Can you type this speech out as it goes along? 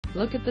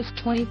Look at this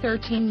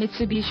 2013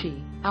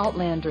 Mitsubishi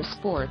Outlander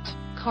Sport.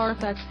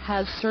 Carfax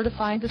has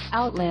certified this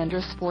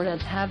Outlander Sport as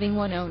having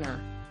one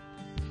owner.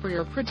 For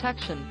your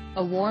protection,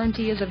 a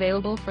warranty is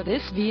available for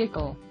this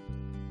vehicle.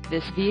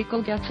 This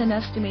vehicle gets an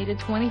estimated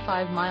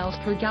 25 miles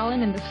per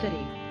gallon in the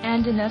city,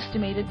 and an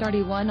estimated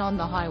 31 on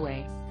the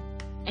highway.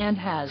 And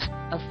has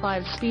a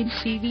 5-speed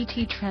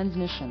CVT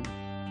transmission.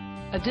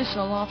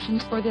 Additional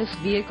options for this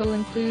vehicle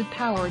include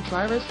power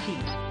driver's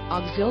seat,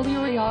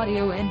 auxiliary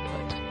audio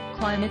input,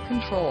 climate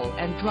control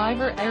and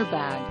driver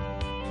airbag.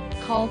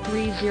 Call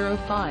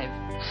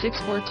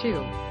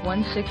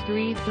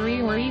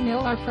 305-642-1633 or email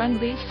our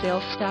friendly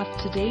sales staff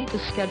today to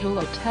schedule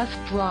a test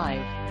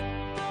drive.